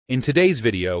In today's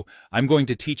video, I'm going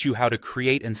to teach you how to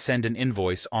create and send an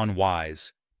invoice on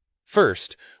Wise.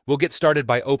 First, we'll get started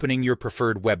by opening your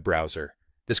preferred web browser.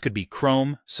 This could be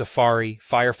Chrome, Safari,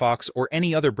 Firefox, or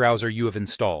any other browser you have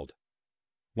installed.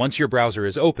 Once your browser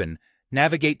is open,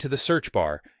 navigate to the search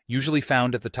bar, usually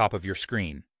found at the top of your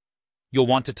screen. You'll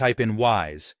want to type in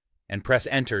Wise and press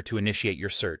Enter to initiate your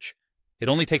search. It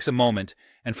only takes a moment,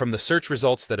 and from the search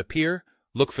results that appear,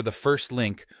 look for the first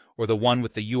link or the one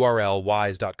with the URL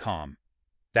wise.com.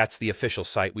 That's the official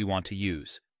site we want to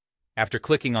use. After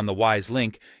clicking on the Wise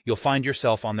link, you'll find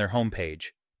yourself on their homepage.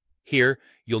 Here,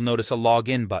 you'll notice a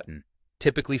Login button,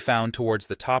 typically found towards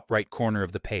the top right corner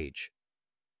of the page.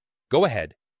 Go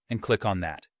ahead and click on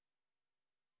that.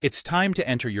 It's time to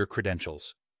enter your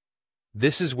credentials.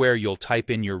 This is where you'll type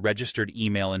in your registered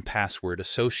email and password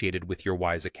associated with your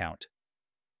Wise account.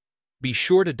 Be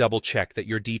sure to double-check that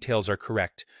your details are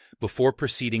correct before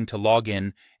proceeding to log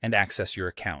in and access your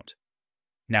account.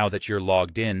 Now that you're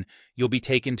logged in, you'll be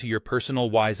taken to your personal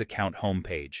Wise account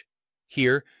homepage.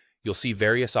 Here, you'll see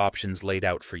various options laid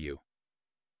out for you.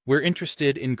 We're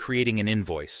interested in creating an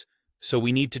invoice, so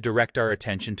we need to direct our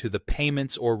attention to the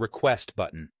Payments or Request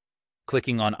button.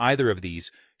 Clicking on either of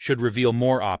these should reveal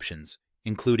more options,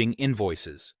 including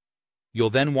Invoices. You'll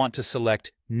then want to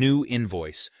select New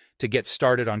Invoice to get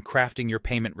started on crafting your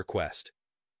payment request.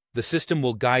 The system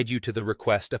will guide you to the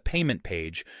Request a Payment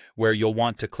page where you'll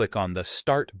want to click on the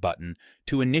Start button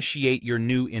to initiate your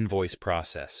new invoice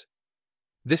process.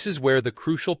 This is where the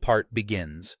crucial part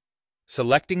begins,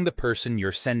 selecting the person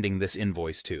you're sending this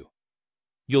invoice to.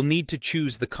 You'll need to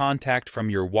choose the contact from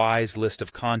your Wise list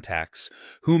of contacts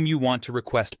whom you want to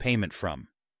request payment from.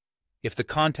 If the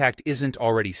contact isn't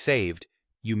already saved,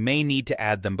 you may need to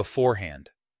add them beforehand.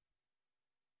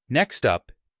 Next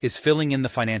up is filling in the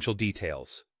financial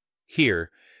details.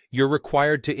 Here, you're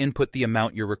required to input the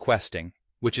amount you're requesting,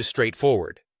 which is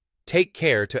straightforward. Take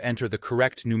care to enter the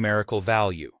correct numerical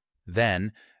value.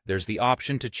 Then, there's the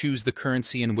option to choose the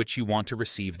currency in which you want to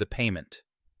receive the payment.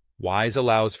 Wise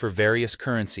allows for various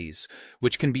currencies,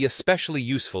 which can be especially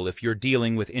useful if you're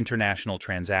dealing with international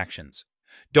transactions.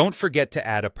 Don't forget to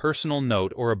add a personal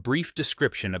note or a brief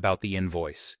description about the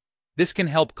invoice. This can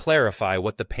help clarify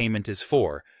what the payment is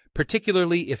for,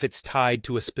 particularly if it's tied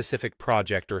to a specific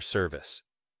project or service.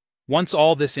 Once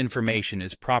all this information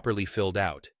is properly filled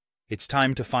out, it's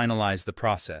time to finalize the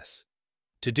process.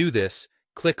 To do this,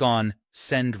 click on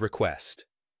Send Request.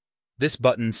 This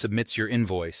button submits your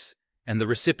invoice, and the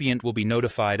recipient will be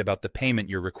notified about the payment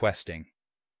you're requesting.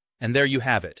 And there you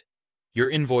have it. Your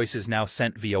invoice is now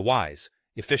sent via Wise,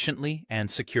 efficiently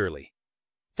and securely.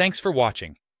 Thanks for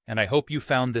watching, and I hope you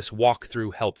found this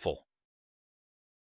walkthrough helpful.